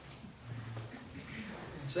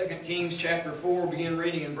2 Kings chapter 4, begin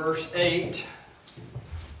reading in verse 8.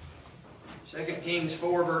 2 Kings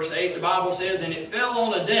 4, verse 8, the Bible says, "And it fell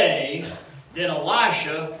on a day that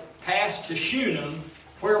Elisha passed to Shunem,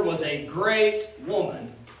 where was a great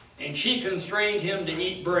woman, and she constrained him to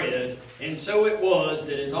eat bread. And so it was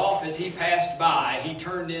that as oft as he passed by, he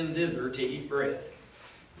turned in thither to eat bread.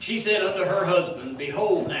 She said unto her husband,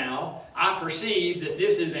 Behold now, I perceive that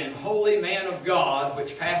this is an holy man of God,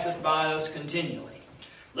 which passeth by us continually.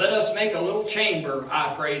 Let us make a little chamber,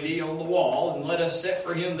 I pray thee, on the wall, and let us set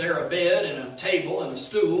for him there a bed, and a table, and a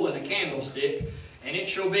stool, and a candlestick. And it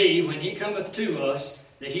shall be, when he cometh to us,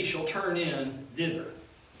 that he shall turn in thither.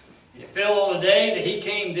 And it fell on a day that he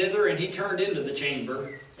came thither, and he turned into the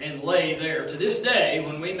chamber, and lay there. To this day,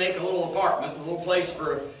 when we make a little apartment, a little place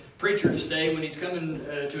for a preacher to stay when he's coming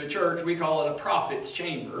to a church, we call it a prophet's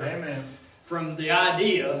chamber. Amen. From the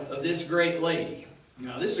idea of this great lady.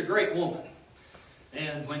 Now, this is a great woman.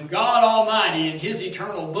 And when God Almighty in His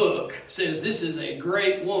eternal book says this is a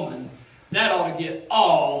great woman, that ought to get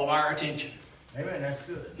all of our attention. Amen, that's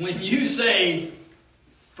good. When you say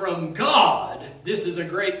from God, this is a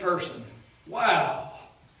great person, wow,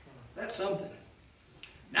 that's something.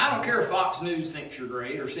 Now, I don't care if Fox News thinks you're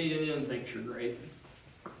great or CNN thinks you're great.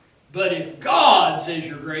 But if God says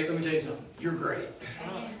you're great, let me tell you something, you're great.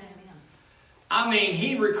 I mean,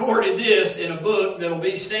 He recorded this in a book that'll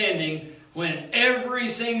be standing when every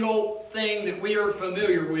single thing that we are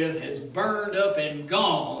familiar with has burned up and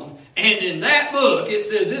gone. And in that book, it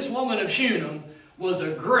says this woman of Shunem was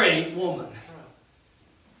a great woman.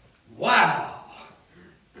 Wow.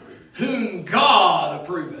 Whom God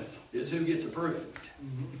approveth is who gets approved.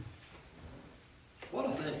 What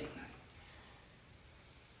a thing.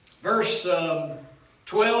 Verse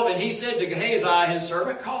 12, And he said to Gehazi, his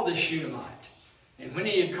servant, Call this Shunammite. And when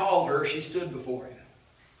he had called her, she stood before him.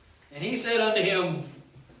 And he said unto him,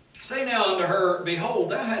 Say now unto her, Behold,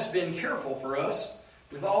 thou hast been careful for us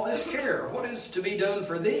with all this care. What is to be done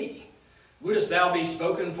for thee? Wouldest thou be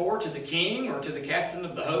spoken for to the king or to the captain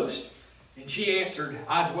of the host? And she answered,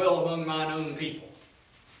 I dwell among mine own people.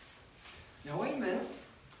 Now wait a minute.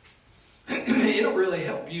 It'll really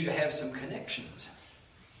help you to have some connections.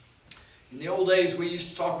 In the old days, we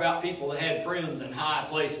used to talk about people that had friends in high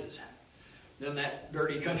places. Then that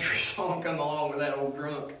dirty country song come along with that old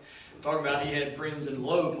drunk talking about he had friends in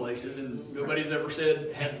low places, and nobody's ever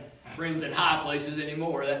said had friends in high places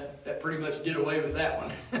anymore. That pretty much did away with that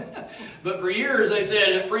one. But for years they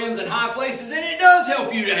said friends in high places, and it does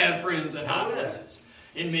help you to have friends in high places.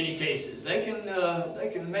 In many cases, they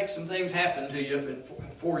can make some things happen to you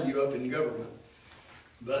for you up in government.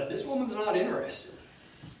 But this woman's not interested.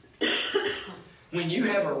 When you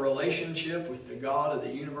have a relationship with the God of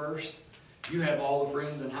the universe, you have all the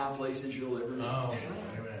friends in high places you'll ever need. Oh,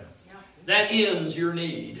 that ends your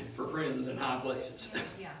need for friends in high places.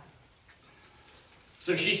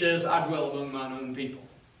 So she says, I dwell among mine own people.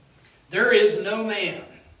 There is no man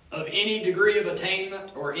of any degree of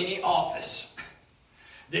attainment or any office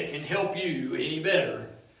that can help you any better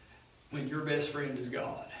when your best friend is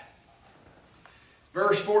God.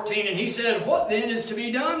 Verse 14, And he said, What then is to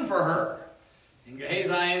be done for her? And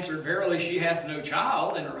Gehazi answered, Verily she hath no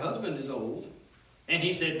child, and her husband is old. And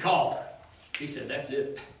he said, Call her. He said, That's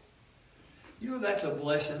it. You know, that's a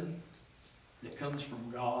blessing that comes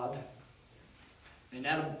from God. And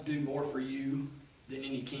that'll do more for you than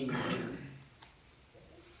any king can.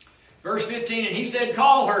 Verse 15, And he said,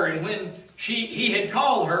 Call her. And when he had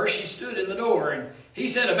called her, she stood in the door. And he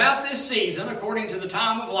said, About this season, according to the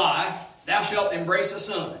time of life, thou shalt embrace a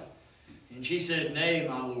son. And she said, Nay,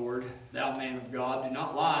 my Lord, thou man of God, do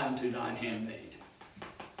not lie unto thine handmaid.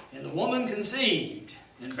 And the woman conceived,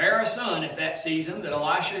 and bare a son at that season that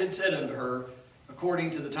Elisha had said unto her,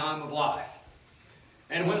 according to the time of life.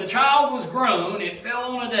 And when the child was grown, it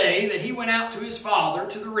fell on a day that he went out to his father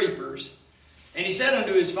to the reapers. And he said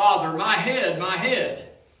unto his father, My head, my head.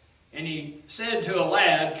 And he said to a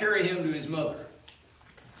lad, Carry him to his mother.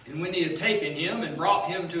 And when he had taken him and brought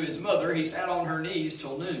him to his mother, he sat on her knees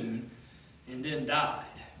till noon, and then died.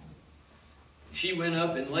 She went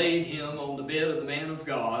up and laid him on the bed of the man of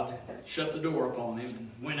God, shut the door upon him,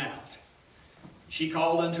 and went out. She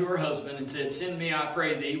called unto her husband and said, Send me, I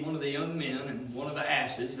pray thee, one of the young men and one of the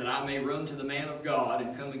asses, that I may run to the man of God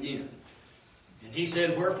and come again. And he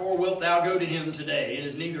said, Wherefore wilt thou go to him today? It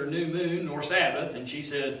is neither new moon nor Sabbath. And she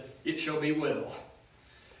said, It shall be well.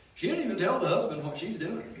 She didn't even tell the husband what she's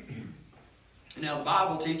doing. Now, the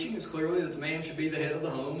Bible teaching is clearly that the man should be the head of the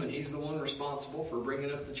home, and he's the one responsible for bringing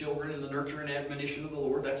up the children in the nurture and admonition of the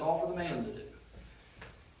Lord. That's all for the man to do.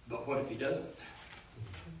 But what if he doesn't?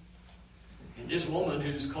 And this woman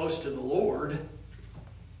who's close to the Lord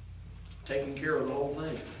taking care of the whole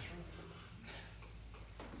thing.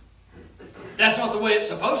 That's not the way it's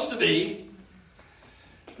supposed to be.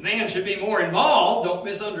 The man should be more involved. Don't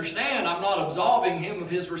misunderstand. I'm not absolving him of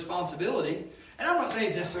his responsibility. And I'm not saying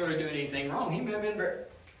he's necessarily doing anything wrong. He may have been,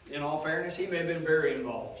 in all fairness, he may have been very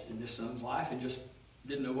involved in this son's life and just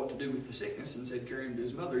didn't know what to do with the sickness and said, carry him to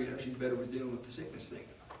his mother. She's better with dealing with the sickness thing.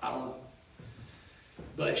 I don't know.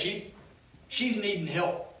 But she's needing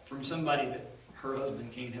help from somebody that her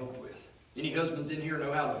husband can't help with. Any husbands in here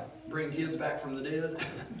know how to bring kids back from the dead?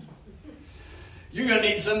 You're going to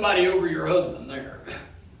need somebody over your husband there.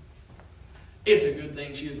 It's a good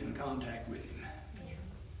thing she was in contact with him.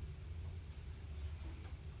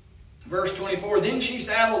 Verse 24, then she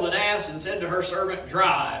saddled an ass and said to her servant,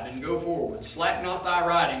 drive and go forward. Slack not thy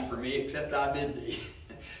riding for me, except I bid thee.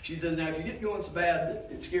 She says, now if you get going so bad that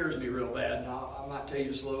it scares me real bad, and I might tell you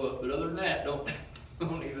to slow up. But other than that, don't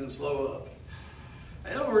even slow up.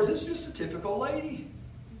 In other words, it's just a typical lady.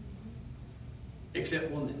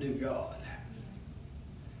 Except one that knew God.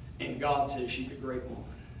 And God says she's a great woman.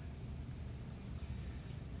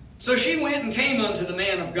 So she went and came unto the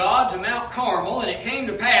man of God to Mount Carmel, and it came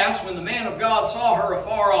to pass, when the man of God saw her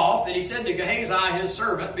afar off, that he said to Gehazi his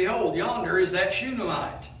servant, behold, yonder is that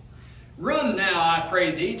Shunnamite. Run now, I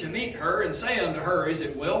pray thee, to meet her, and say unto her, is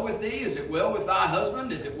it well with thee? Is it well with thy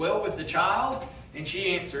husband? Is it well with the child? And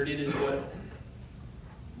she answered, it is well.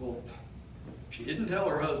 Well, she didn't tell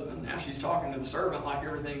her husband. Now she's talking to the servant like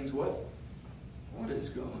everything's well. What is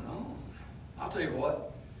going on? I'll tell you what.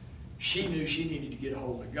 She knew she needed to get a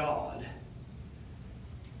hold of God.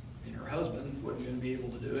 And her husband wasn't going to be able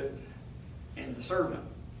to do it. And the servant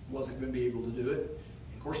wasn't going to be able to do it.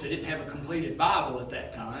 And of course, they didn't have a completed Bible at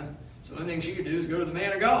that time. So the only thing she could do is go to the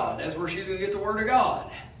man of God. That's where she's going to get the Word of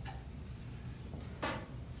God.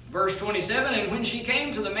 Verse 27, and when she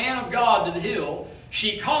came to the man of God to the hill,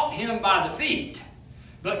 she caught him by the feet.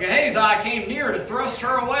 But Gehazi came near to thrust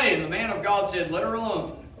her away. And the man of God said, let her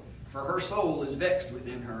alone, for her soul is vexed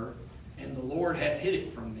within her. And the Lord hath hid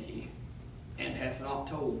it from me, and hath not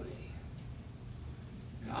told me.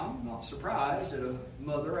 Now, I'm not surprised at a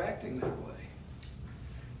mother acting that way.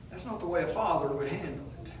 That's not the way a father would handle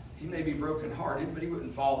it. He may be brokenhearted, but he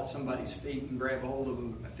wouldn't fall at somebody's feet and grab a hold of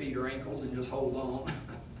them feet or ankles and just hold on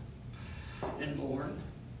and mourn.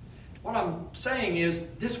 What I'm saying is,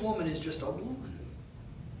 this woman is just a woman,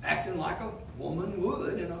 acting like a woman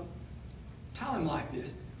would in a time like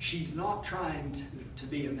this. She's not trying to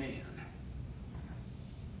be a man.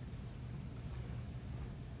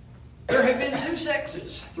 There have been two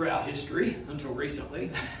sexes throughout history until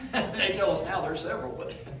recently. They tell us now there's several,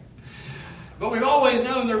 but we've always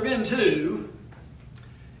known there have been two.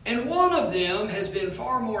 And one of them has been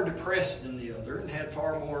far more depressed than the other and had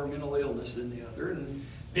far more mental illness than the other and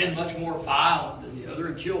been much more violent than the other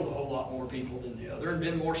and killed a whole lot more people than the other and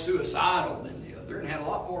been more suicidal than the other and had a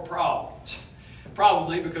lot more problems.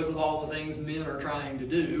 Probably because of all the things men are trying to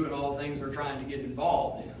do and all the things they're trying to get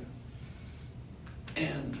involved in.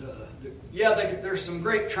 And there's some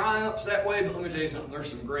great triumphs that way, but let me tell you something. There's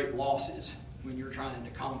some great losses when you're trying to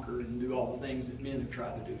conquer and do all the things that men have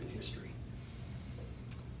tried to do in history.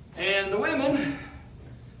 And the women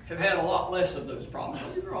have had a lot less of those problems.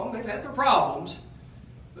 Don't get me wrong, they've had their problems,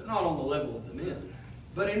 but not on the level of the men.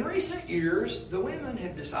 But in recent years, the women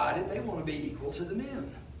have decided they want to be equal to the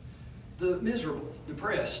men. The miserable,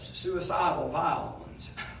 depressed, suicidal, violent ones.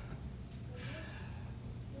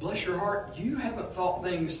 Bless your heart, you haven't thought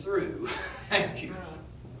things through, have you?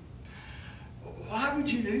 Why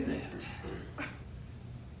would you do that?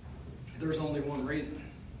 There's only one reason.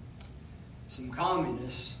 Some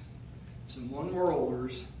communists, some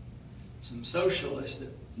one-worlders, some socialists that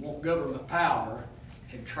want government power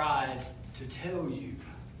have tried to tell you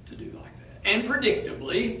to do like that. And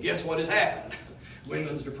predictably, guess what has happened?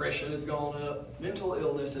 Women's depression has gone up, mental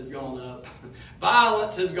illness has gone up,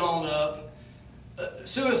 violence has gone up,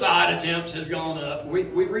 suicide attempts has gone up. We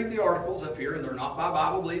read the articles up here, and they're not by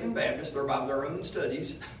Bible-believing Baptists. They're by their own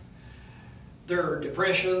studies. Their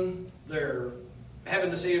depression, their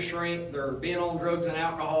having to see a shrink, their being on drugs and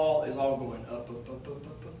alcohol is all going up, up, up, up,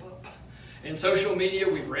 up, up, up. In social media,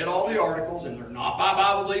 we've read all the articles, and they're not by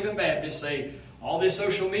Bible-believing Baptists. Say, all this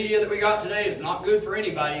social media that we got today is not good for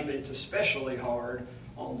anybody, but it's especially hard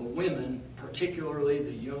on the women, particularly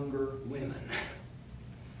the younger women.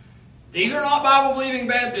 These are not Bible-believing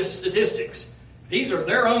Baptist statistics. These are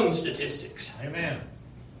their own statistics. Amen.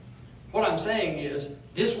 What I'm saying is,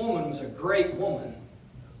 this woman was a great woman,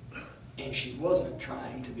 and she wasn't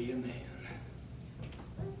trying to be a man.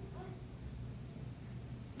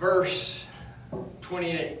 Verse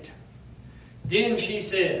 28. Then she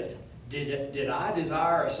said, Did I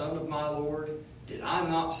desire a son of my Lord? Did I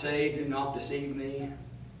not say, do not deceive me?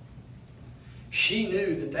 She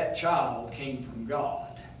knew that that child came from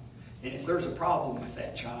God. And if there's a problem with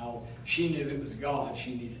that child, she knew it was God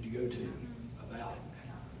she needed to go to about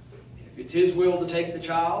it. And if it's His will to take the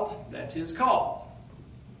child, that's His call.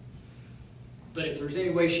 But if there's any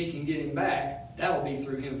way she can get him back, that'll be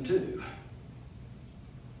through him too.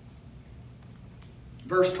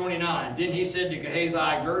 Verse 29, Then he said to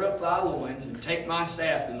Gehazi, Gird up thy loins, and take my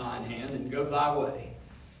staff in thine hand, and go thy way.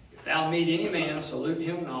 If thou meet any man, salute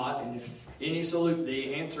him not, and if any salute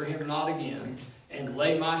thee, answer him not again, and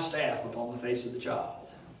lay my staff upon the face of the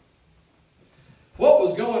child. What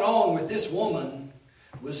was going on with this woman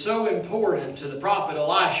was so important to the prophet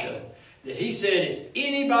Elisha that he said, if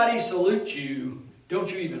anybody salutes you,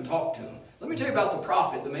 don't you even talk to him. Let me tell you about the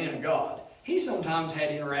prophet, the man of God. He sometimes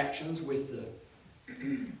had interactions with the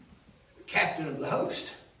captain of the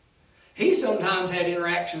host. He sometimes had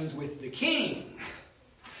interactions with the king.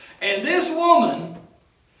 And this woman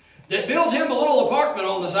that built him a little apartment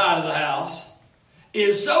on the side of the house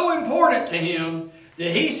is so important to him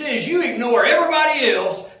that he says, you ignore everybody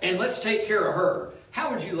else and let's take care of her.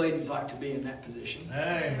 How would you ladies like to be in that position?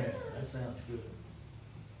 Amen. That sounds good.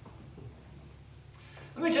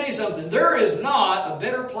 Let me tell you something. There is not a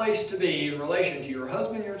better place to be in relation to your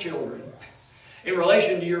husband and your children, in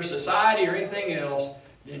relation to your society or anything else,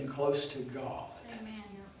 than close to God. Amen.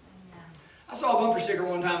 I saw a bumper sticker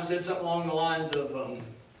one time that said something along the lines of,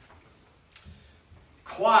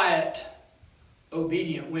 quiet,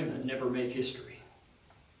 obedient women never make history.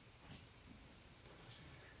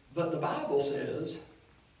 But the Bible says,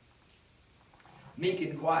 meek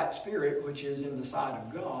and quiet spirit, which is in the sight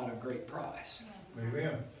of God a great price. Yes.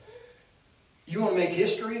 Amen. You want to make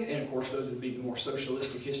history, and of course those would be the more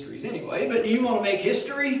socialistic histories anyway, but do you want to make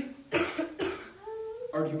history?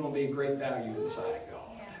 Or do you want to be of great value in the sight of God?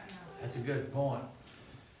 That's a good point.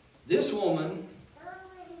 This woman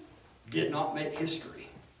did not make history,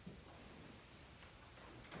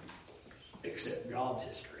 except God's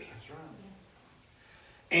history. That's right.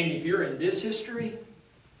 And if you're in this history,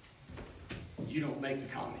 you don't make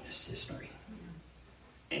the communist history.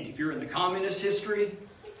 And if you're in the communist history,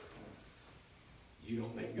 you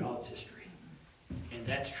don't make God's history. And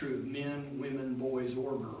that's true of men, women, boys,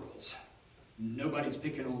 or girls. Nobody's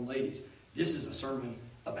picking on ladies. This is a sermon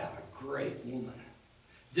about a great woman.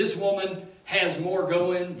 This woman has more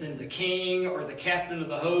going than the king or the captain of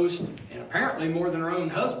the host, and apparently more than her own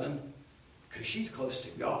husband, because she's close to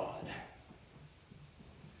God.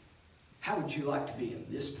 How would you like to be in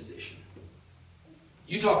this position?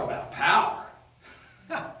 You talk about power.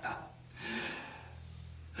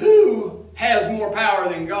 Who has more power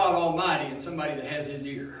than God Almighty and somebody that has His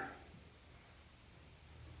ear?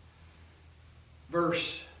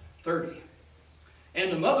 Verse 30.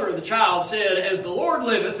 And the mother of the child said, As the Lord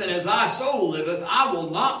liveth, and as thy soul liveth, I will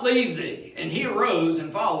not leave thee. And he arose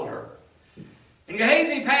and followed her. And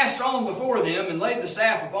Gehazi passed on before them, and laid the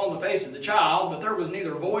staff upon the face of the child, but there was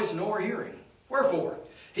neither voice nor hearing. Wherefore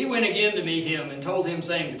he went again to meet him, and told him,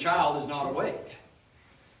 saying, The child is not awaked.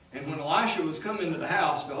 And when Elisha was come into the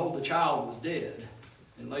house, behold, the child was dead,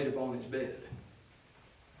 and laid upon his bed.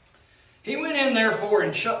 He went in therefore,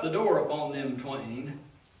 and shut the door upon them twain,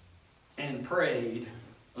 and prayed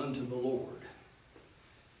unto the Lord.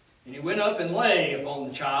 And he went up and lay upon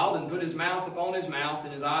the child, and put his mouth upon his mouth,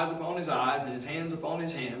 and his eyes upon his eyes, and his hands upon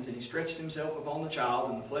his hands, and he stretched himself upon the child,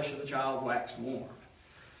 and the flesh of the child waxed warm.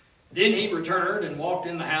 Then he returned and walked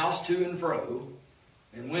in the house to and fro,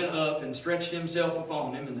 and went up and stretched himself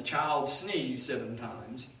upon him, and the child sneezed 7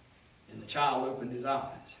 times, and the child opened his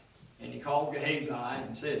eyes. And he called Gehazi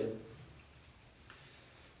and said,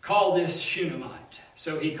 Call this Shunnamite.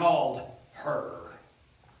 So he called her.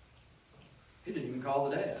 He didn't even call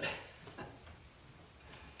the dad.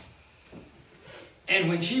 And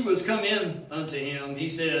when she was come in unto him, he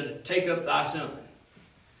said, Take up thy son.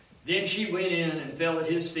 Then she went in and fell at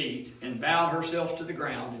his feet, and bowed herself to the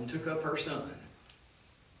ground, and took up her son,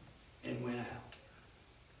 and went out.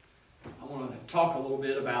 I want to talk a little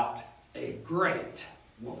bit about a great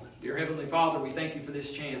woman. Dear Heavenly Father, we thank you for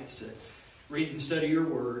this chance to read and study your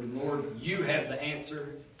word. And Lord, you have the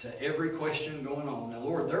answer to every question going on. Now,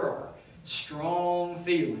 Lord, there are strong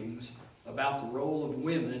feelings about the role of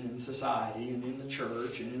women in society and in the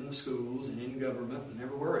church and in the schools and in government and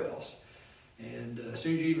everywhere else. And as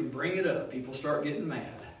soon as you even bring it up, people start getting mad.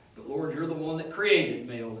 But Lord, you're the one that created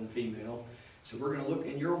male and female. So we're going to look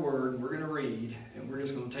in your word, and we're going to read, and we're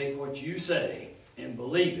just going to take what you say and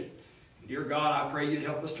believe it. And dear God, I pray you'd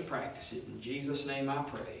help us to practice it. In Jesus' name I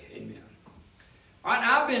pray. Amen. All right,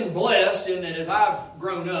 now I've been blessed in that as I've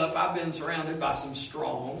grown up, I've been surrounded by some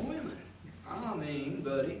strong women. I mean,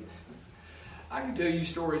 buddy, I can tell you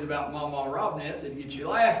stories about Mama Robnett that get you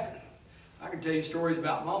laughing. I can tell you stories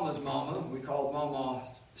about Mama's mama, we called Mama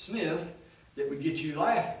Smith, that would get you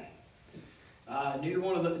laughing. Neither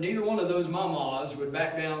one of those mamas would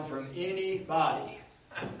back down from anybody.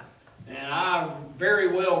 And I very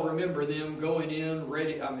well remember them going in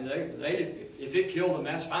ready. I mean, they if it killed them,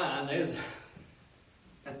 that's fine.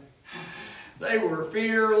 They were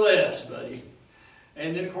fearless, buddy.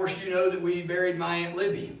 And then, of course, you know that we buried my Aunt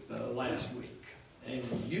Libby last week. And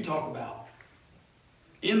you talk about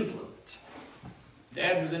influence.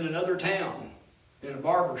 Dad was in another town in a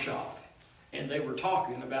barber shop, and they were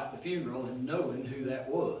talking about the funeral and knowing who that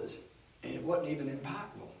was. And it wasn't even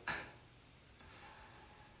impactful.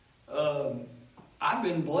 I've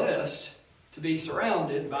been blessed to be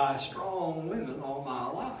surrounded by strong women all my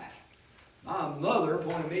life. My mother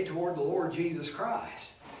pointed me toward the Lord Jesus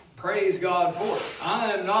Christ. Praise God for it.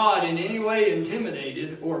 I am not in any way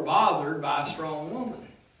intimidated or bothered by a strong woman.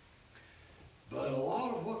 But a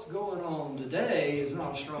lot of what's going on today is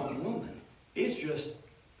not a strong woman. It's just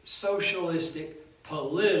socialistic,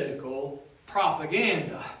 political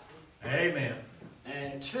propaganda. Amen.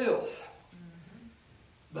 And it's filth.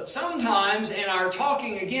 But sometimes in our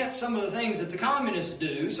talking against some of the things that the communists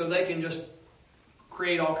do so they can just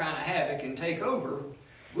create all kind of havoc and take over,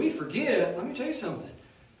 we forget, let me tell you something,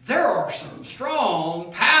 there are some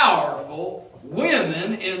strong, powerful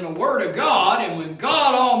women in the Word of God, and when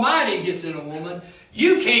God Almighty gets in a woman,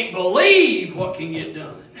 you can't believe what can get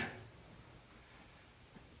done.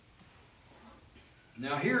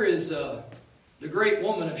 Now here is the great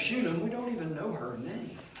woman of Shunnam. We don't even know her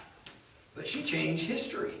name. But she changed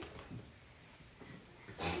history.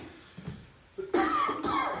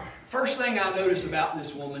 First thing I notice about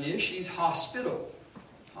this woman is she's hospitable.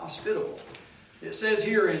 Hospitable. It says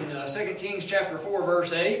here in 2 Kings chapter 4,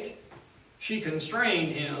 verse 8, she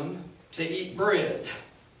constrained him to eat bread.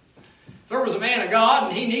 If there was a man of God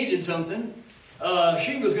and he needed something,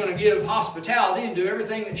 she was going to give hospitality and do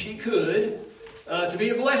everything that she could to be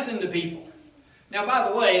a blessing to people. Now, by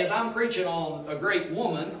the way, as I'm preaching on a great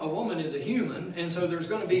woman, a woman is a human, and so there's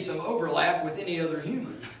going to be some overlap with any other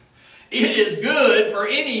human. It is good for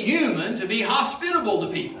any human to be hospitable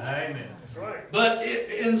to people. Amen. That's right. But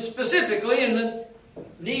specifically in the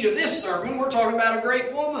need of this sermon, we're talking about a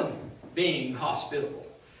great woman being hospitable.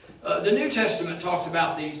 The New Testament talks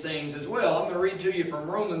about these things as well. I'm going to read to you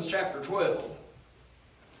from Romans chapter 12.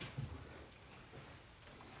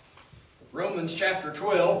 Romans chapter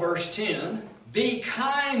 12, verse 10. Be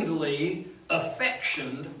kindly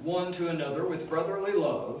affectioned one to another with brotherly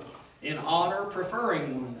love, in honor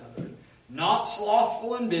preferring one another, not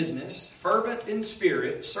slothful in business, fervent in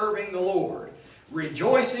spirit, serving the Lord,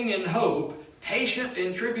 rejoicing in hope, patient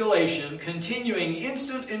in tribulation, continuing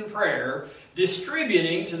instant in prayer,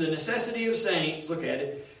 distributing to the necessity of saints, look at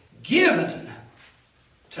it, given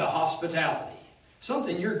to hospitality.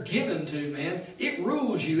 Something you're given to, man. It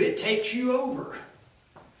rules you. It takes you over.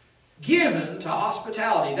 Given to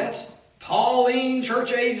hospitality. That's Pauline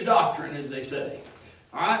church age doctrine, as they say.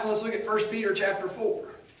 All right, let's look at 1 Peter chapter 4.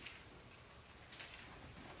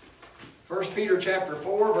 1 Peter chapter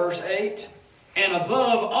 4, verse 8. And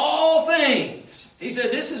above all things, he said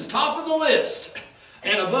this is top of the list.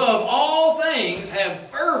 And above all things have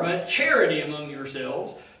fervent charity among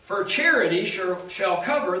yourselves, for charity shall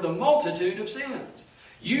cover the multitude of sins.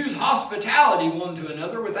 Use hospitality one to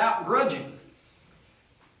another without grudging.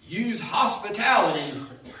 Use hospitality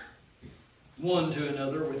one to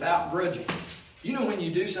another without grudging. You know when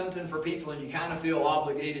you do something for people and you kind of feel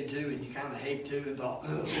obligated to and you kind of hate to and thought,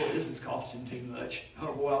 oh boy, this is costing too much.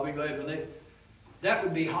 Oh boy, I'll be glad when they... That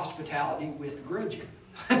would be hospitality with grudging.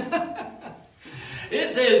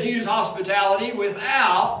 It says use hospitality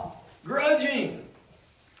without grudging.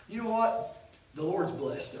 You know what? The Lord's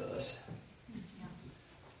blessed us.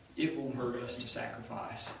 It won't hurt us to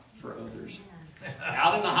sacrifice for others.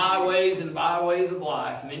 Out in the highways and byways of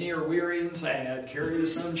life, many are weary and sad, carry the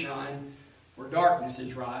sunshine where darkness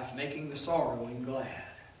is rife, making the sorrowing glad.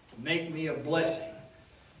 Make me a blessing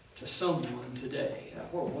to someone today.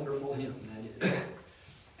 What a wonderful hymn that is.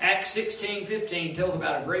 Acts 16:15 tells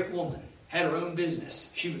about a great woman, had her own business.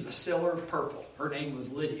 She was a seller of purple. Her name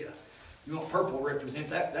was Lydia. You know what purple represents?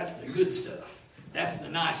 That's the good stuff. That's the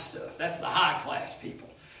nice stuff. That's the high class people.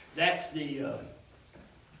 That's the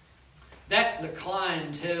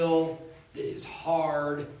clientele that is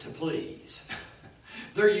hard to please.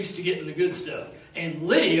 They're used to getting the good stuff. And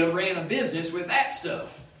Lydia ran a business with that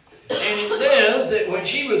stuff. And it says that when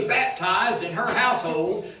she was baptized in her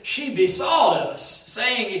household, she besought us,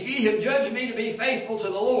 saying, if ye have judged me to be faithful to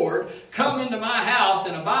the Lord, come into my house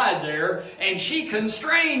and abide there. And she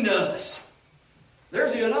constrained us.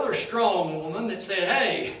 There's another strong woman that said,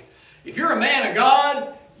 hey, if you're a man of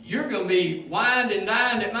God, you're going to be wined and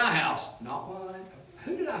dined at my house. Not wine.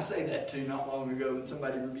 Who did I say that to not long ago when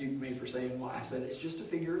somebody rebuked me for saying wine? I said, it's just a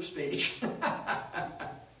figure of speech.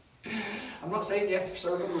 I'm not saying you have to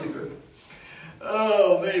serve them liquor.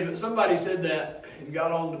 Oh, man, but somebody said that and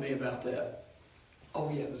got on to me about that. Oh,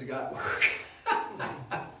 yeah, it was a guy at work.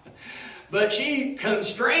 But she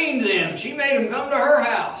constrained them. She made them come to her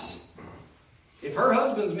house. If her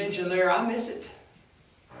husband's mentioned there, I miss it.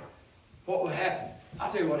 What would happen?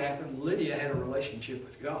 I'll tell you what happened. Lydia had a relationship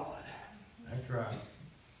with God. That's right.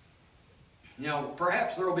 Now,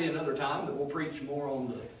 perhaps there will be another time that we'll preach more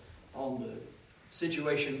on the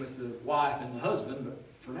situation with the wife and the husband, but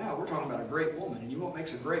for now, we're talking about a great woman. And you know what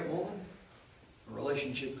makes a great woman? A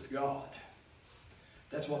relationship with God.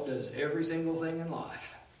 That's what does every single thing in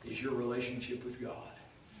life, is your relationship with God.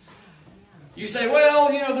 You say, well,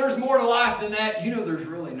 there's more to life than that. There's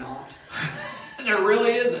really not. There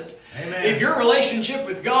really isn't. Amen. If your relationship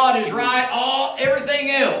with God is right,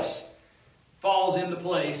 everything else falls into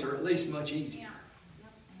place, or at least much easier.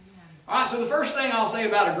 All right, so the first thing I'll say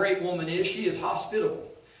about a great woman is she is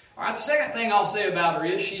hospitable. All right, the second thing I'll say about her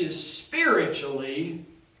is she is spiritually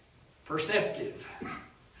perceptive.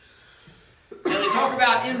 Now, they talk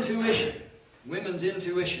about intuition, women's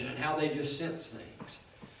intuition, and how they just sense things.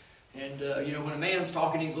 And, when a man's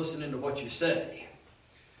talking, he's listening to what you say.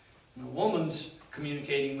 When a woman's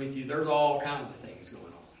communicating with you, there's all kinds of things going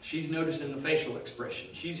on. She's noticing the facial expression.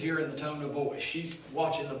 She's hearing the tone of voice. She's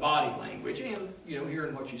watching the body language and,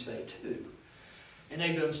 hearing what you say too. And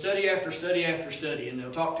they've done study after study after study. And they'll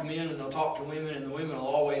talk to men and they'll talk to women. And the women will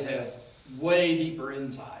always have way deeper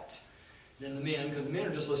insights than the men, because the men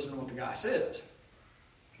are just listening to what the guy says.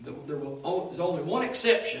 There's only one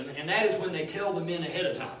exception, and that is when they tell the men ahead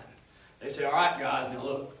of time. They say, all right, guys, now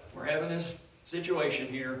look, we're having this situation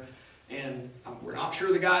here, and we're not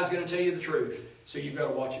sure the guy's going to tell you the truth. So you've got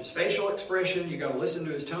to watch his facial expression, you've got to listen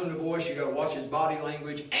to his tone of voice, you've got to watch his body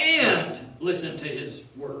language, and listen to his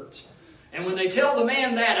words. And when they tell the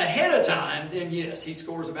man that ahead of time, then yes, he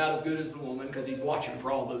scores about as good as the woman, because he's watching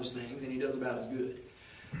for all those things, and he does about as good.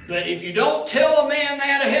 But if you don't tell a man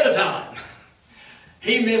that ahead of time,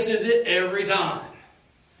 he misses it every time.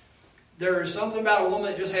 There is something about a woman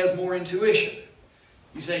that just has more intuition.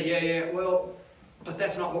 You say, yeah, well, but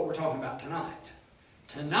that's not what we're talking about tonight.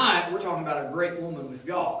 Tonight, we're talking about a great woman with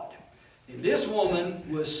God. And this woman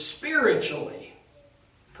was spiritually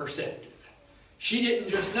perceptive. She didn't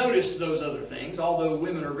just notice those other things, although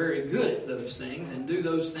women are very good at those things and do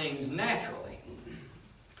those things naturally.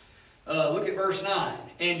 Look at verse 9.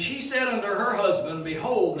 And she said unto her husband,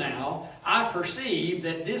 behold now, I perceive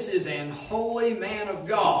that this is an holy man of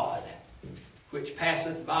God, which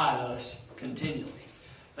passeth by us continually.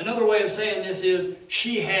 Another way of saying this is,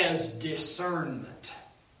 she has discernment.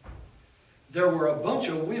 There were a bunch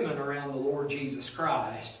of women around the Lord Jesus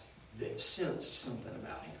Christ that sensed something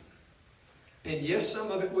about him. And yes,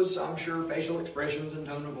 some of it was, I'm sure, facial expressions and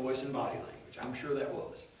tone of voice and body language. I'm sure that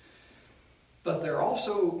was. But there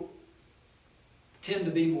also tend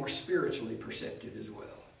to be more spiritually perceptive as well.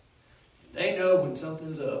 They know when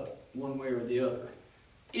something's up one way or the other,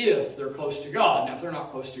 if they're close to God. Now, if they're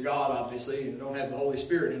not close to God, obviously, and don't have the Holy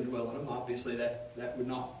Spirit indwelling them, obviously that would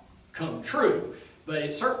not come true. But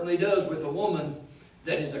it certainly does with a woman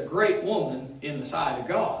that is a great woman in the sight of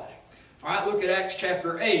God. All right, look at Acts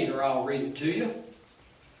chapter 8, or I'll read it to you.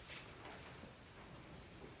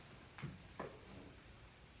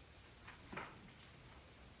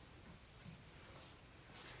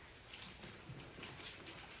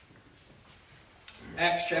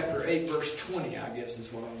 Acts chapter 8, verse 20, I guess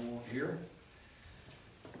is what I want here.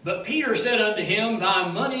 But Peter said unto him,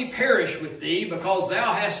 thy money perish with thee, because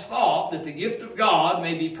thou hast thought that the gift of God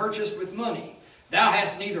may be purchased with money. Thou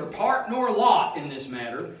hast neither part nor lot in this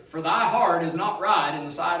matter, for thy heart is not right in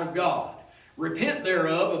the sight of God. Repent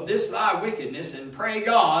thereof of this thy wickedness, and pray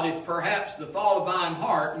God, if perhaps the thought of thine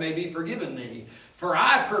heart may be forgiven thee. For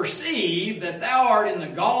I perceive that thou art in the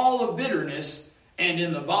gall of bitterness, and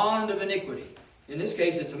in the bond of iniquity. In this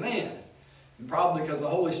case, it's a man. And probably because the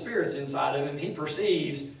Holy Spirit's inside of him, he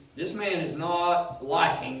perceives this man is not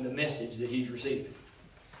liking the message that he's receiving.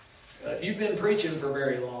 If you've been preaching for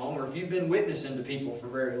very long, or if you've been witnessing to people for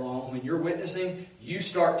very long, when you're witnessing, you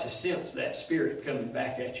start to sense that spirit coming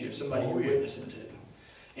back at you of somebody you're witnessing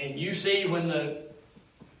to. And you see when the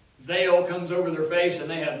veil comes over their face and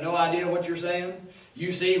they have no idea what you're saying.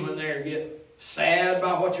 You see when they get sad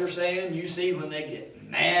by what you're saying. You see when they get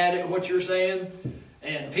mad at what you're saying.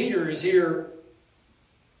 And Peter is here,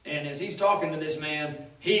 and as he's talking to this man,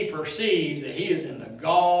 he perceives that he is in the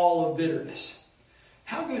gall of bitterness.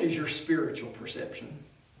 How good is your spiritual perception?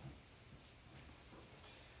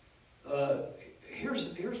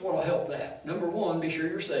 Here's what will help that. Number one, be sure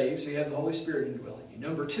you're saved, so you have the Holy Spirit indwelling you.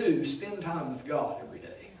 Number two, spend time with God every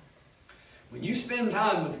day. When you spend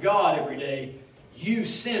time with God every day, you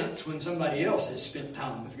sense when somebody else has spent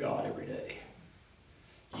time with God every day.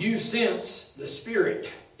 You sense the Spirit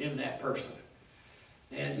in that person.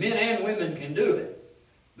 And men and women can do it.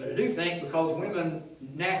 But I do think because women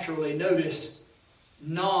naturally notice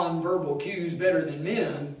non-verbal cues better than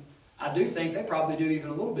men, I do think they probably do even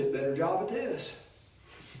a little bit better job at this.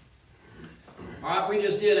 All right, we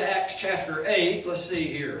just did Acts chapter 8. Let's see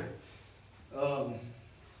here.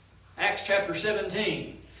 Acts chapter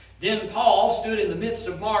 17. Then Paul stood in the midst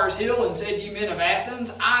of Mars Hill and said, Ye men of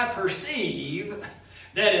Athens, I perceive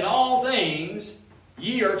that in all things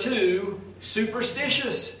ye are too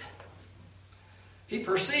superstitious. He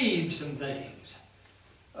perceived some things.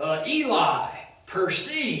 Eli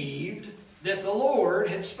perceived that the Lord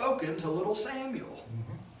had spoken to little Samuel.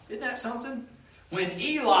 Isn't that something? When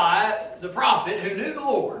Eli, the prophet, who knew the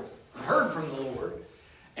Lord, heard from the Lord,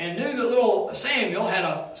 and knew that little Samuel had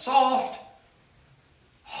a soft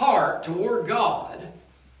heart toward God,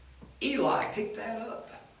 Eli picked that up.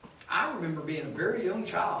 I remember being a very young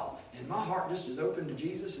child, and my heart just as open to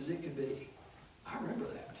Jesus as it could be. I remember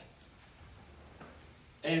that.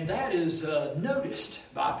 And that is noticed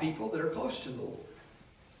by people that are close to the Lord.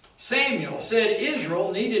 Samuel said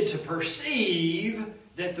Israel needed to perceive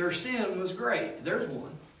that their sin was great. There's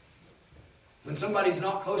one. When somebody's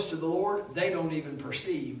not close to the Lord, they don't even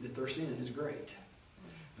perceive that their sin is great.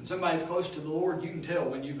 When somebody's close to the Lord, you can tell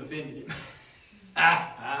when you've offended him.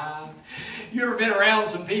 You ever been around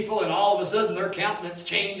some people and all of a sudden their countenance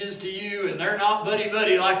changes to you and they're not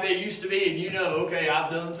buddy-buddy like they used to be, and you know, okay,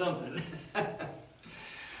 I've done something. Well,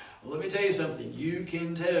 let me tell you something. You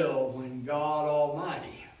can tell when God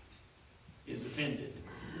Almighty is offended.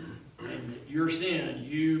 And your sin,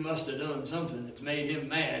 you must have done something that's made him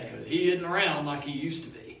mad, because he isn't around like he used to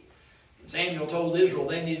be. And Samuel told Israel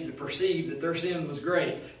they needed to perceive that their sin was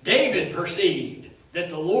great. David perceived that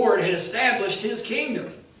the Lord had established his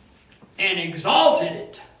kingdom and exalted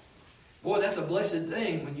it. Boy, that's a blessed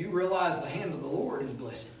thing when you realize the hand of the Lord is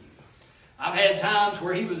blessing you. I've had times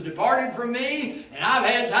where he was departed from me, and I've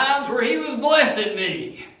had times where he was blessing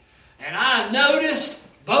me. And I noticed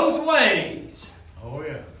both ways. Oh,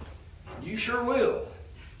 yeah. You sure will.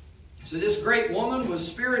 So this great woman was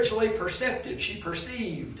spiritually perceptive. She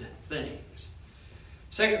perceived things.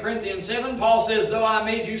 2 Corinthians 7, Paul says, Though I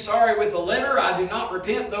made you sorry with a letter, I do not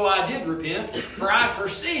repent, though I did repent. For I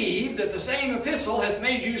perceive that the same epistle hath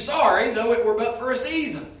made you sorry, though it were but for a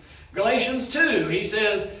season. Galatians 2, he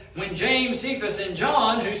says, When James, Cephas, and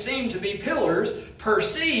John, who seemed to be pillars,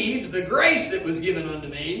 perceived the grace that was given unto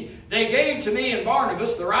me, they gave to me and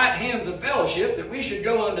Barnabas the right hands of fellowship, that we should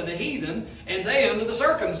go unto the heathen, and they unto the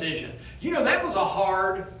circumcision. You know, that was a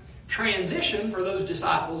hard transition for those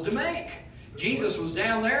disciples to make. Jesus was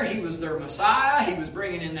down there. He was their Messiah. He was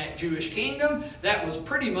bringing in that Jewish kingdom. That was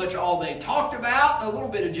pretty much all they talked about. A little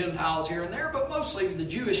bit of Gentiles here and there, but mostly the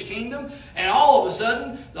Jewish kingdom. And all of a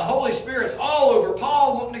sudden, the Holy Spirit's all over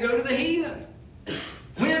Paul wanting to go to the heathen.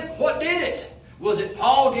 What did it? Was it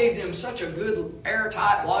Paul gave them such a good,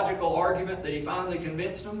 airtight, logical argument that he finally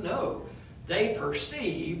convinced them? No. They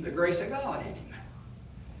perceived the grace of God in him.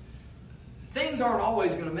 Things aren't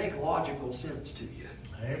always going to make logical sense to you.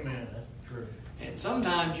 Amen. That's true. And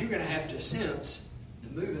sometimes you're going to have to sense the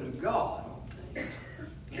moving of God on things.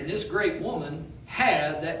 And this great woman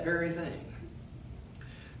had that very thing.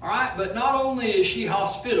 All right, but not only is she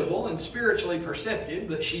hospitable and spiritually perceptive,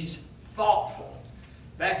 but she's thoughtful.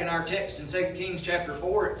 Back in our text in 2 Kings chapter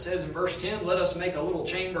 4, it says in verse 10, Let us make a little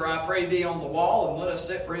chamber, I pray thee, on the wall, and let us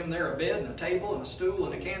set for him there a bed, and a table, and a stool,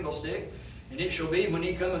 and a candlestick. And it shall be, when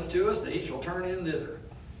he cometh to us, that he shall turn in thither.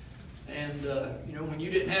 And, when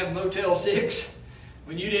you didn't have Motel 6,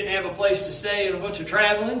 when you didn't have a place to stay and a bunch of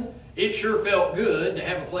traveling, it sure felt good to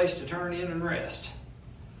have a place to turn in and rest.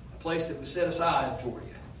 A place that was set aside for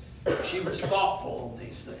you. She was thoughtful on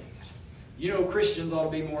these things. You know, Christians ought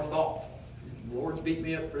to be more thoughtful. The Lord's beat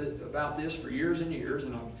me up about this for years and years,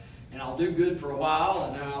 and I'll do good for a while,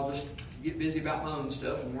 and then I'll just get busy about my own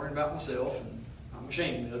stuff and worrying about myself, and I'm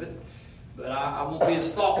ashamed of it. But I won't be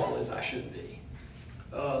as thoughtful as I should be.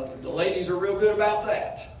 The ladies are real good about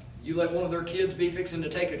that. You let one of their kids be fixing to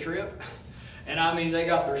take a trip, And I mean, they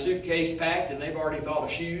got their suitcase packed and they've already thought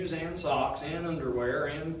of shoes and socks and underwear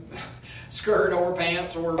and skirt or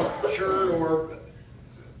pants or shirt or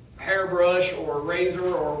hairbrush or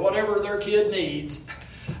razor or whatever their kid needs.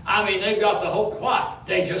 I mean, they've got the whole... Why?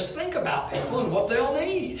 They just think about people and what they'll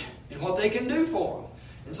need and what they can do for them.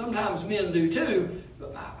 And sometimes men do too,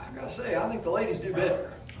 but I got to say, I think the ladies do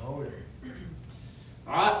better. Oh, yeah.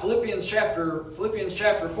 All right, Philippians chapter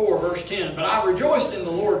 4, verse 10. But I rejoiced in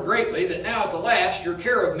the Lord greatly that now at the last your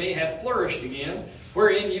care of me hath flourished again,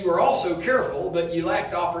 wherein you were also careful, but ye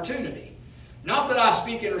lacked opportunity. Not that I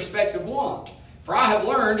speak in respect of want, for I have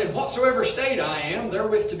learned in whatsoever state I am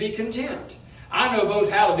therewith to be content. I know both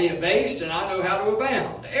how to be abased and I know how to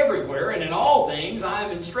abound. Everywhere and in all things I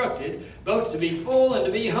am instructed, both to be full and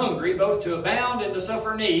to be hungry, both to abound and to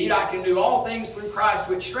suffer need. I can do all things through Christ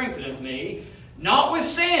which strengtheneth me.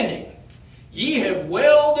 Notwithstanding, ye have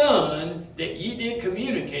well done that ye did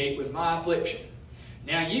communicate with my affliction.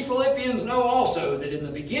 Now ye Philippians know also that in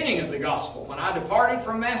the beginning of the gospel, when I departed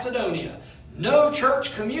from Macedonia, no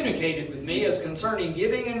church communicated with me as concerning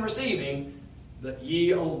giving and receiving, but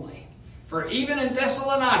ye only. For even in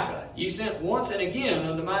Thessalonica ye sent once and again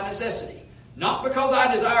unto my necessity, not because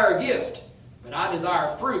I desire a gift, but I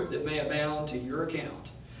desire fruit that may abound to your account.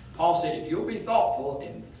 Paul said, if you'll be thoughtful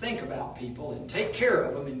and think about people and take care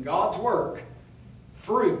of them in God's work,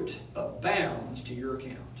 fruit abounds to your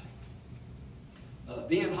account.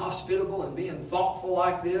 Being hospitable and being thoughtful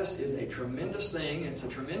like this is a tremendous thing. It's a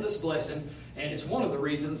tremendous blessing, and it's one of the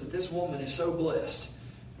reasons that this woman is so blessed.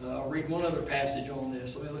 I'll read one other passage on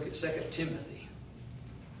this. Let me look at 2 Timothy.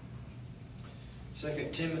 2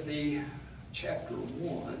 Timothy chapter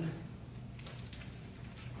 1.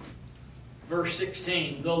 Verse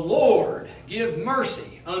 16, the Lord give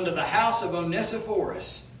mercy unto the house of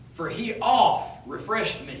Onesiphorus, for he oft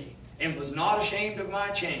refreshed me, and was not ashamed of my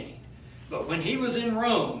chain. But when he was in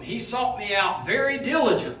Rome, he sought me out very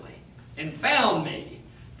diligently, and found me.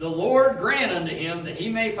 The Lord grant unto him that he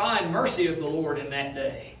may find mercy of the Lord in that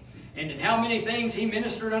day. And in how many things he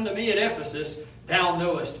ministered unto me at Ephesus, thou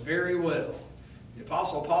knowest very well. The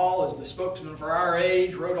Apostle Paul is the spokesman for our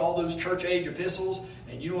age, wrote all those church age epistles,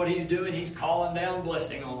 and you know what he's doing? He's calling down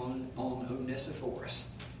blessing on Onesiphorus.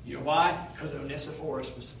 You know why? Because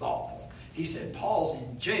Onesiphorus was thoughtful. He said, Paul's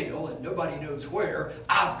in jail and nobody knows where.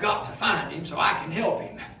 I've got to find him so I can help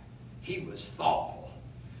him. He was thoughtful.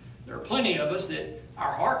 There are plenty of us that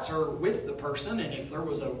our hearts are with the person, and if there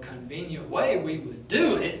was a convenient way, we would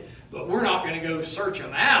do it, but we're not going to go search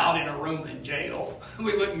them out in a Roman jail.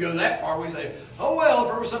 We wouldn't go that far. We say, oh well,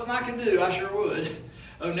 if there was something I could do, I sure would.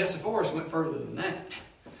 Onesiphorus went further than that.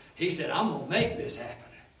 He said, I'm going to make this happen.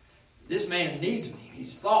 This man needs me.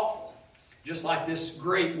 He's thoughtful, just like this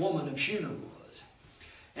great woman of Shunnamite was.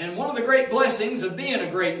 And one of the great blessings of being a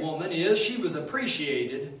great woman is she was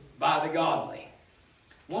appreciated by the godly.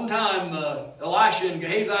 One time, Elisha and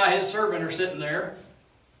Gehazi, his servant, are sitting there,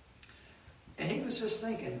 and he was just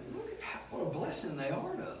thinking, look at what a blessing they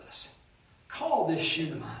are to us. Call this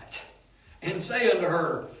Shunnamite and say unto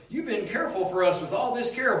her, you've been careful for us with all this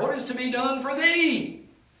care. What is to be done for thee?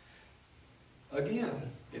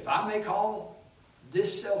 Again, if I may call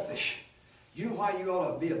this selfish, you know why you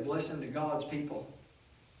ought to be a blessing to God's people?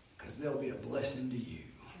 Because they'll be a blessing to you.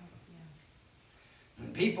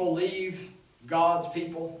 When people leave God's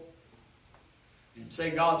people and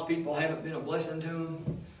say God's people haven't been a blessing to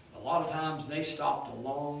them, a lot of times they stopped a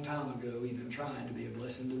long time ago even trying to be a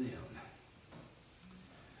blessing to them.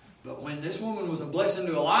 But when this woman was a blessing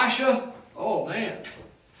to Elisha, oh man,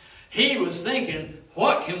 he was thinking,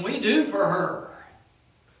 what can we do for her?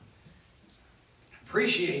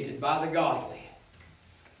 Appreciated by the godly.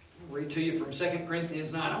 I'll read to you from 2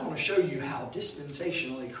 Corinthians 9. I want to show you how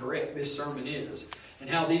dispensationally correct this sermon is, and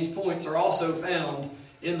how these points are also found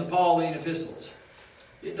in the Pauline epistles.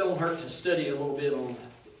 It don't hurt to study a little bit on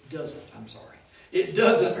It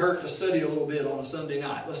doesn't hurt to study a little bit on a Sunday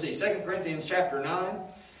night. Let's see, 2 Corinthians chapter 9.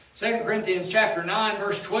 2 Corinthians chapter 9,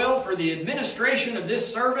 verse 12, for the administration of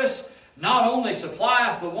this service not only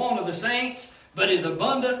supplieth the want of the saints, but is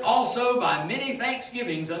abundant also by many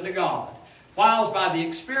thanksgivings unto God. Whiles by the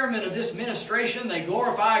experiment of this ministration they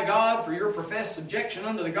glorify God for your professed subjection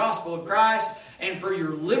unto the gospel of Christ, and for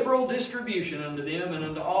your liberal distribution unto them and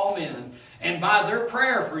unto all men, and by their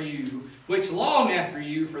prayer for you, which long after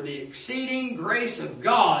you for the exceeding grace of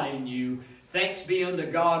God in you, thanks be unto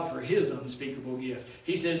God for His unspeakable gift.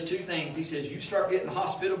 He says two things. He says, you start getting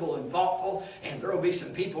hospitable and thoughtful, and there will be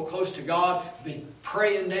some people close to God be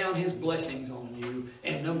praying down His blessings on you.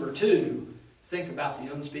 And number two, think about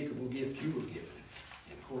the unspeakable gift you were given.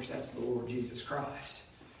 And of course, that's the Lord Jesus Christ.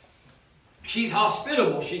 She's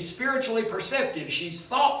hospitable. She's spiritually perceptive. She's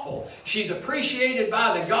thoughtful. She's appreciated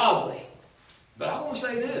by the godly. But I want to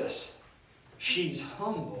say this. She's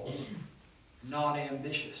humble, not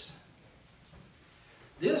ambitious.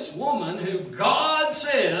 This woman, who God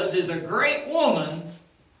says is a great woman,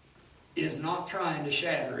 is not trying to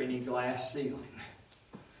shatter any glass ceiling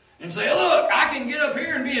and say, look, I can get up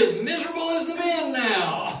here and be as miserable as the men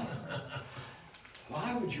now.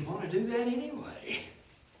 Why would you want to do that anyway?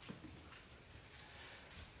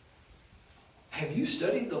 Have you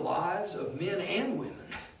studied the lives of men and women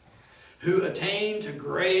who attain to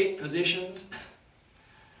great positions?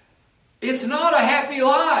 It's not a happy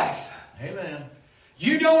life. Amen.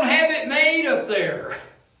 You don't have it made up there.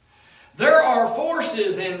 There are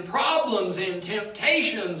forces and problems and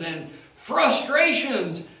temptations and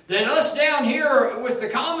frustrations that us down here with the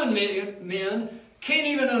common men can't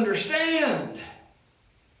even understand.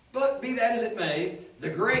 But be that as it may, the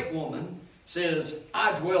great woman says,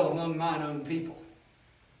 I dwell among mine own people.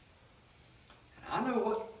 I know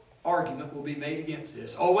what argument will be made against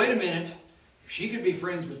this. Oh, wait a minute. If she could be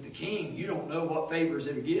friends with the king, you don't know what favors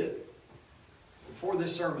it'll get. Before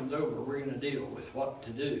this sermon's over, we're going to deal with what to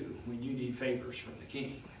do when you need favors from the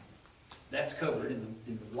king. That's covered in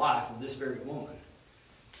the life of this very woman.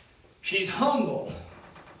 She's humble,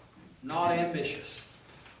 not ambitious.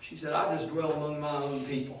 She said, I just dwell among my own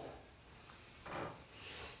people.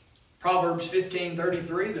 Proverbs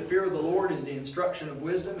 15:33, the fear of the Lord is the instruction of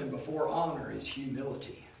wisdom, and before honor is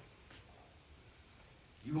humility.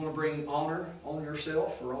 You want to bring honor on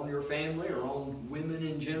yourself or on your family or on women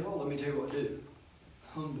in general? Let me tell you what to do.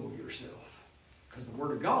 Humble yourself. Because the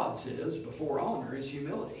Word of God says, before honor is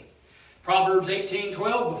humility. Proverbs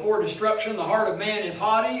 18:12, before destruction the heart of man is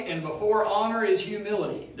haughty, and before honor is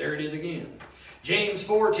humility. There it is again. James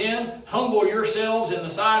 4:10, humble yourselves in the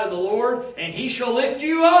sight of the Lord, and He shall lift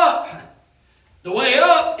you up. The way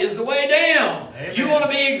up is the way down. Amen. You want to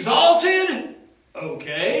be exalted?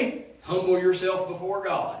 Okay. Humble yourself before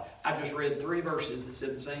God. I just read 3 verses that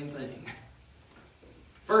said the same thing.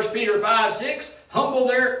 1 Peter 5:6,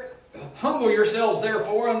 humble yourselves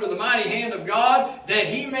therefore under the mighty hand of God, that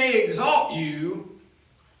He may exalt you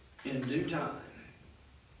in due time.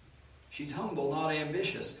 She's humble, not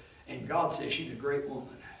ambitious. And God says she's a great woman.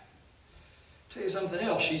 I'll tell you something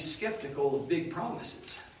else. She's skeptical of big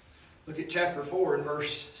promises. Look at chapter 4 and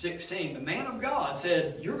verse 16. The man of God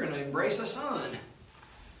said, you're going to embrace a son.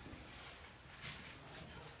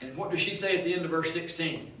 And what does she say at the end of verse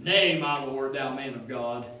 16? Nay, my Lord, thou man of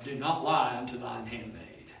God, do not lie unto thine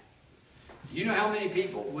handmaid. You know how many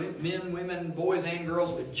people, men, women, boys, and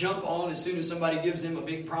girls, would jump on as soon as somebody gives them a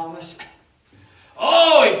big promise?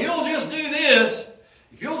 Oh, if you'll just do this,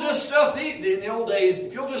 if you'll just stuff in the old days,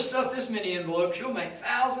 if you'll just stuff this many envelopes, you'll make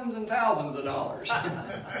thousands and thousands of dollars.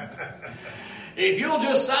 If you'll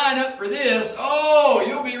just sign up for this, oh,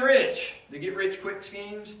 you'll be rich. The get-rich-quick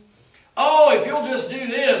schemes. Oh, if you'll just do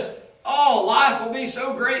this, oh, life will be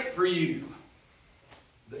so great for you.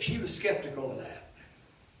 But she was skeptical of that.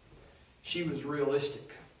 She was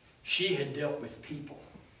realistic. She had dealt with people.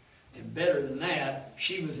 And better than that,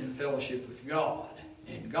 she was in fellowship with God.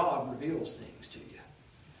 And God reveals things to you.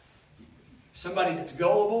 Somebody that's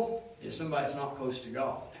gullible is somebody that's not close to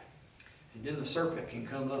God. And then the serpent can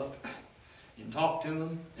come up and talk to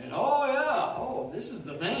them. And this is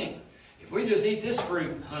the thing. If we just eat this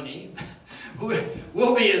fruit, honey,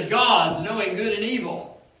 we'll be as gods, knowing good and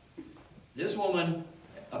evil. This woman,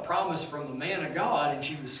 a promise from the man of God, and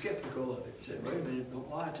she was skeptical of it. She said, wait a minute, don't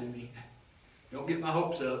lie to me. Don't get my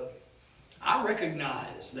hopes up. I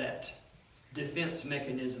recognize that defense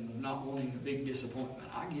mechanism of not wanting a big disappointment.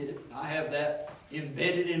 I get it. I have that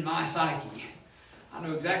embedded in my psyche. I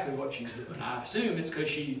know exactly what she's doing. I assume it's because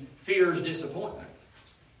she fears disappointment.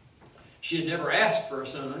 She had never asked for a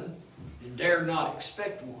son and dared not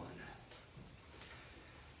expect one.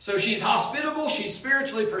 So she's hospitable, she's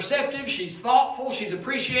spiritually perceptive, she's thoughtful, she's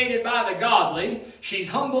appreciated by the godly, she's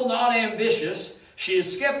humble, not ambitious, she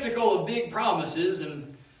is skeptical of big promises,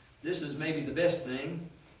 and this is maybe the best thing,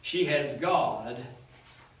 she has God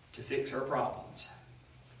to fix her problems.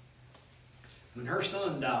 When her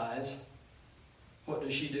son dies, what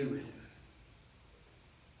does she do with him?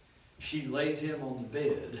 She lays him on the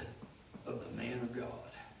bed of the man of God.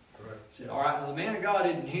 Correct. Said, all right, now the man of God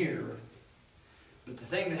isn't here, but the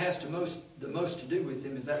thing that has the most to do with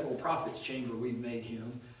him is that little prophet's chamber we've made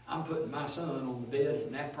him. I'm putting my son on the bed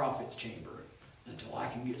in that prophet's chamber until I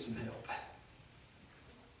can get some help.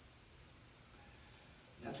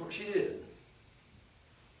 That's what she did.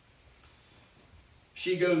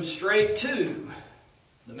 She goes straight to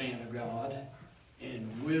the man of God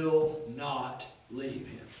and will not leave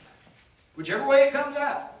him. Whichever way it comes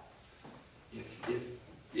out. If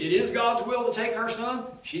it is God's will to take her son,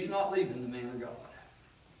 she's not leaving the man of God.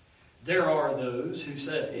 There are those who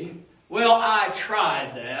say, well, I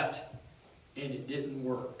tried that and it didn't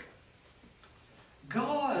work.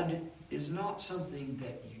 God is not something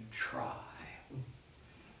that you try.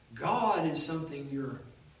 God is something you're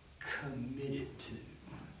committed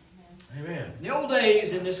to. Amen. In the old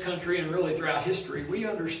days in this country and really throughout history, we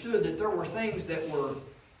understood that there were things that were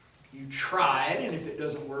you tried, and if it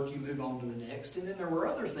doesn't work, you move on to the next. And then there were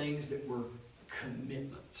other things that were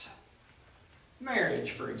commitments.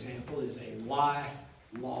 Marriage, for example, is a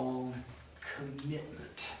lifelong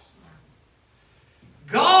commitment.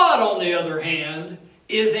 God, on the other hand,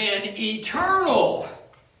 is an eternal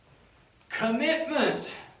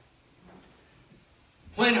commitment.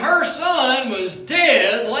 When her son was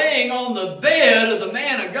dead, laying on the bed of the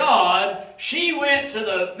man of God, she went to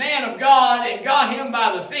the man of God and got him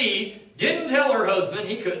by the feet, didn't tell her husband,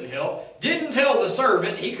 he couldn't help, didn't tell the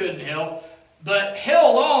servant, he couldn't help, but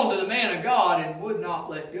held on to the man of God and would not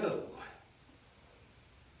let go.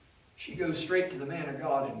 She goes straight to the man of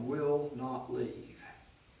God and will not leave.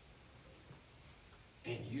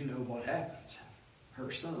 And you know what happens.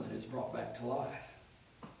 Her son is brought back to life.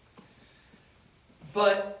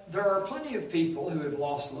 But there are plenty of people who have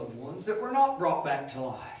lost loved ones that were not brought back to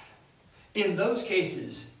life. In those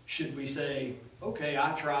cases, should we say, okay,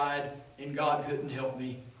 I tried and God couldn't help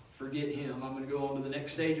me, forget him, I'm going to go on to the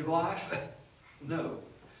next stage of life? No.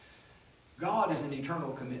 God is an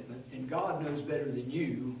eternal commitment, and God knows better than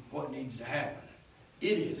you what needs to happen.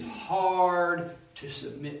 It is hard to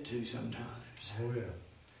submit to sometimes. Oh, yeah.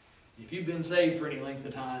 If you've been saved for any length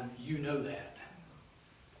of time, you know that.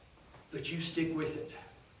 But you stick with it.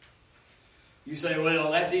 You say,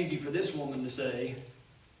 well, that's easy for this woman to say.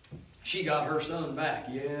 She got her son back.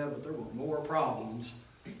 Yeah, but there were more problems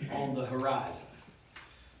on the horizon.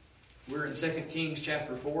 We're in 2 Kings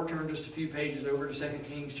chapter 4. Turn just a few pages over to 2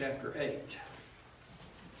 Kings chapter 8.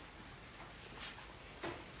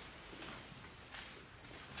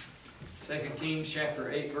 2 Kings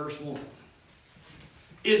chapter 8, verse 1.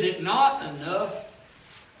 Is it not enough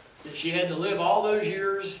that she had to live all those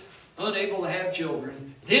years unable to have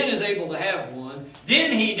children, then is able to have one,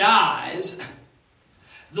 then he dies?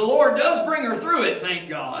 The Lord does bring her through it, thank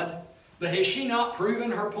God, but has she not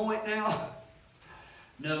proven her point now?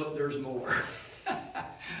 No, there's more.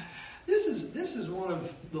 This is one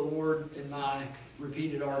of the Lord and my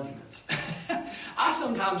repeated arguments. I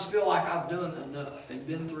sometimes feel like I've done enough and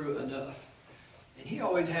been through enough. And he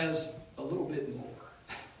always has a little bit more.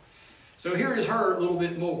 So here is her little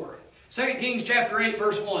bit more. 2 Kings chapter 8,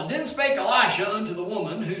 verse 1. Then spake Elisha unto the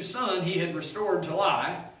woman whose son he had restored to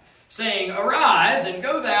life, saying, Arise, and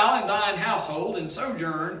go thou and thine household, and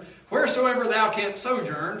sojourn wheresoever thou canst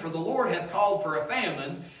sojourn, for the Lord hath called for a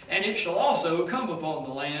famine, and it shall also come upon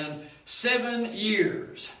the land 7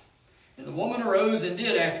 years. And the woman arose and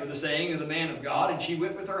did after the saying of the man of God, and she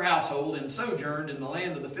went with her household, and sojourned in the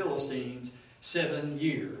land of the Philistines 7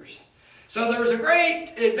 years. So there's a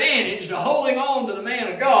great advantage to holding on to the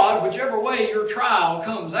man of God, whichever way your trial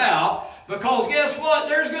comes out, because guess what?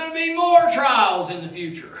 There's going to be more trials in the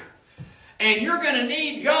future. And you're going to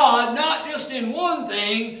need God not just in one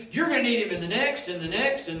thing, you're going to need Him in the next, and the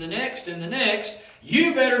next, and the next, and the next.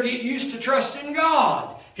 You better get used to trusting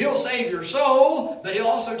God. He'll save your soul, but He'll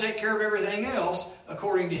also take care of everything else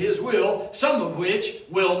according to His will, some of which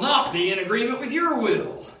will not be in agreement with your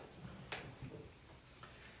will.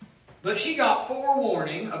 But she got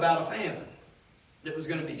forewarning about a famine that was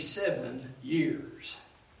going to be 7 years.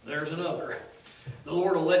 There's another. The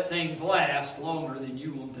Lord will let things last longer than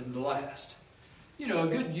you want them to last. You know, a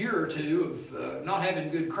good year or two of not having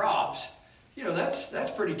good crops, you know,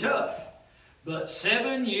 that's pretty tough. But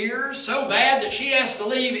 7 years, so bad that she has to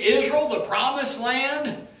leave Israel, the promised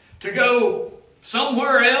land, to go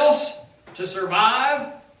somewhere else to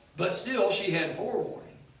survive. But still, she had forewarning.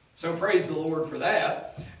 So praise the Lord for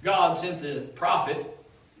that. God sent the prophet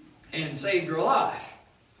and saved her life,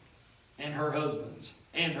 and her husbands,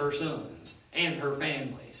 and her sons, and her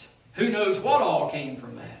families. Who knows what all came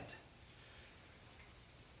from that?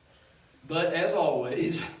 But as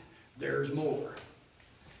always, there's more.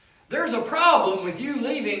 There's a problem with you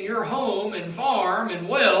leaving your home and farm and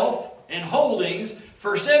wealth and holdings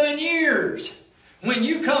for 7 years. When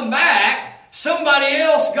you come back, somebody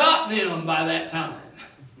else got them by that time.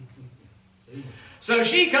 So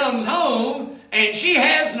she comes home and she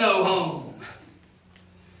has no home.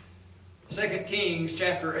 2 Kings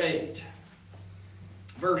chapter 8,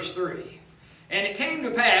 verse 3. And it came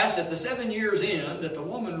to pass at the 7 years' end that the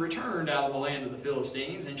woman returned out of the land of the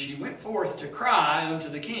Philistines, and she went forth to cry unto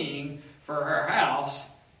the king for her house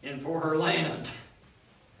and for her land.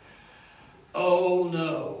 Oh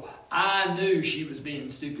no, I knew she was being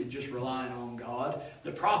stupid just relying on God.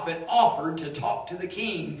 The prophet offered to talk to the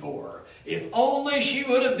king for her. If only she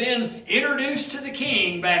would have been introduced to the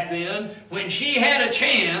king back then when she had a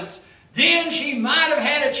chance, then she might have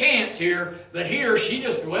had a chance here. But here she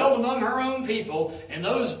just dwelled among her own people, and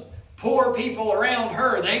those poor people around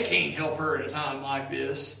her, they can't help her at a time like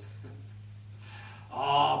this.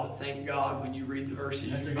 But thank God when you read the verses,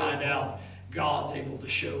 you find out God's able to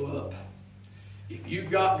show up. If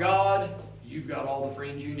you've got God, you've got all the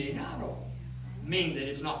friends you need. I don't mean that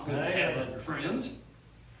it's not good to have other friends,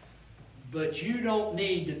 but you don't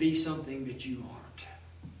need to be something that you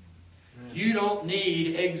aren't. You don't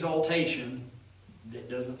need exaltation that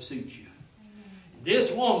doesn't suit you.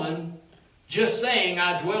 This woman, just saying,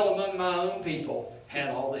 I dwell among my own people, had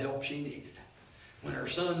all the help she needed. When her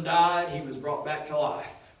son died, he was brought back to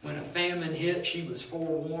life. When a famine hit, she was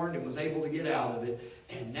forewarned and was able to get out of it.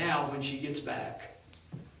 And now when she gets back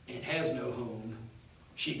and has no home,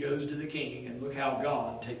 she goes to the king, and look how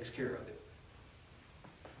God takes care of it.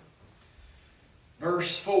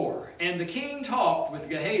 Verse 4, And the king talked with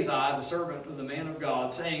Gehazi, the servant of the man of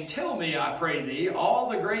God, saying, Tell me, I pray thee, all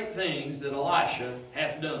the great things that Elisha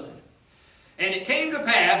hath done. And it came to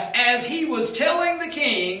pass, as he was telling the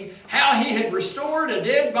king how he had restored a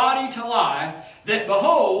dead body to life, that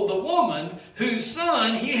behold, the woman whose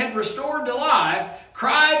son he had restored to life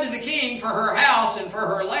cried to the king for her house and for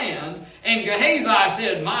her land. And Gehazi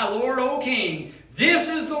said, My lord, O king, this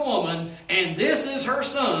is the woman, and this is her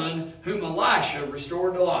son, whom Elisha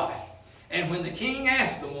restored to life. And when the king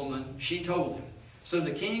asked the woman, she told him. So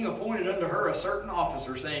the king appointed unto her a certain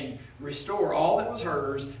officer, saying, Restore all that was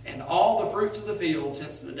hers, and all the fruits of the field,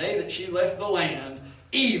 since the day that she left the land,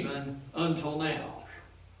 even until now.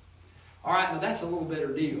 All right, now that's a little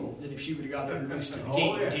better deal than if she would have got introduced to the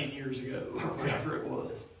king 10 years ago, or whatever it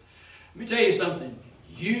was. Let me tell you something.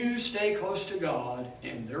 You stay close to God,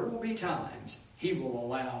 and there will be times He will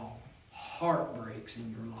allow heartbreaks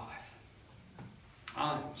in your life.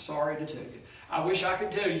 I'm sorry to tell you. I wish I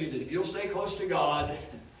could tell you that if you'll stay close to God,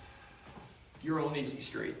 you're on easy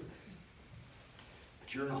street.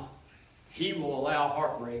 But you're not. He will allow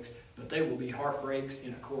heartbreaks, but they will be heartbreaks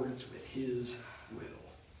in accordance with His will.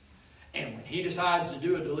 And when He decides to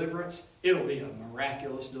do a deliverance, it'll be a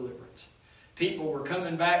miraculous deliverance. People were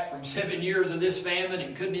coming back from 7 years of this famine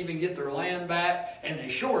and couldn't even get their land back, and they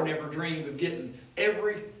sure never dreamed of getting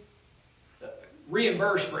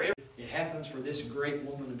reimbursed for every. It happens for this great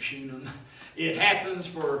woman of Shunnam. It happens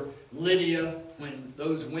for Lydia when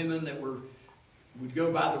those women that would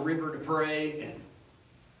go by the river to pray, and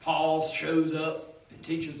Paul shows up and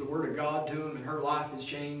teaches the Word of God to them, and her life is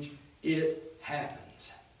changed. It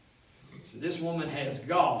happens. So this woman has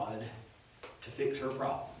God to fix her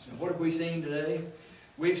problems. And what have we seen today?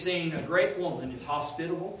 We've seen a great woman is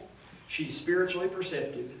hospitable. She's spiritually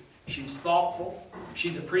perceptive. She's thoughtful.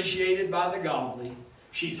 She's appreciated by the godly.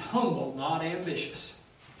 She's humble, not ambitious.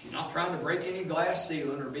 She's not trying to break any glass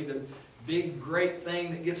ceiling or be the big, great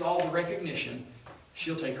thing that gets all the recognition.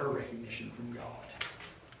 She'll take her recognition from God.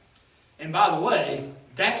 And by the way,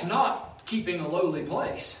 that's not keeping a lowly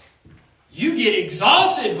place. You get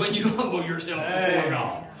exalted when you humble yourself before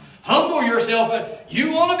God. Humble yourself.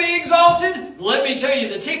 You want to be exalted? Let me tell you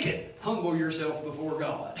the ticket. Humble yourself before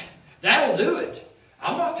God. That'll do it.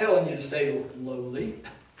 I'm not telling you to stay lowly.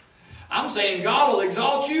 I'm saying God will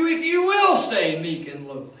exalt you if you will stay meek and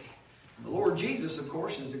lowly. The Lord Jesus, of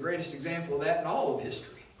course, is the greatest example of that in all of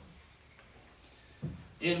history.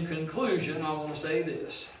 In conclusion, I want to say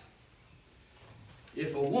this.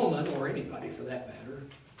 If a woman, or anybody for that matter,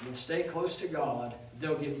 will stay close to God,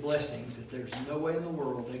 they'll get blessings that there's no way in the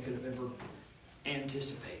world they could have ever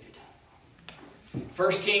anticipated.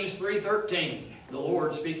 1 Kings 3:13, the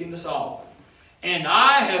Lord speaking to Solomon. And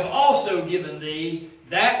I have also given thee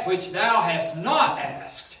that which thou hast not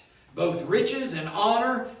asked, both riches and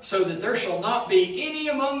honor, so that there shall not be any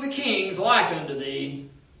among the kings like unto thee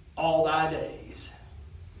all thy days.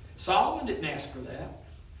 Solomon didn't ask for that.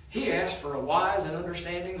 He asked for a wise and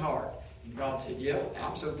understanding heart. And God said, yeah,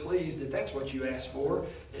 I'm so pleased that that's what you asked for,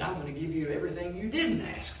 that I'm going to give you everything you didn't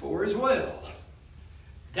ask for as well.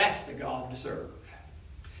 That's the God to serve.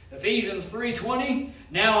 Ephesians 3:20,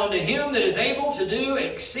 now unto Him that is able to do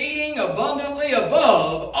exceeding abundantly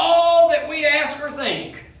above all that we ask or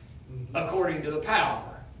think, according to the power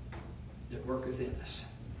that worketh in us.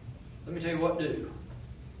 Let me tell you what to do.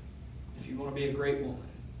 If you want to be a great woman,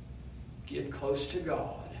 get close to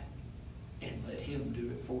God and let Him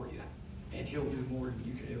do it for you. And He'll do more than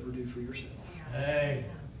you could ever do for yourself. Hey.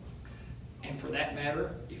 And for that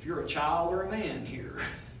matter, if if you're a child or a man here,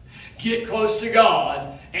 get close to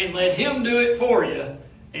God and let Him do it for you,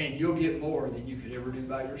 and you'll get more than you could ever do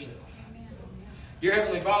by yourself. Dear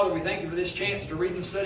Heavenly Father, we thank You for this chance to read and study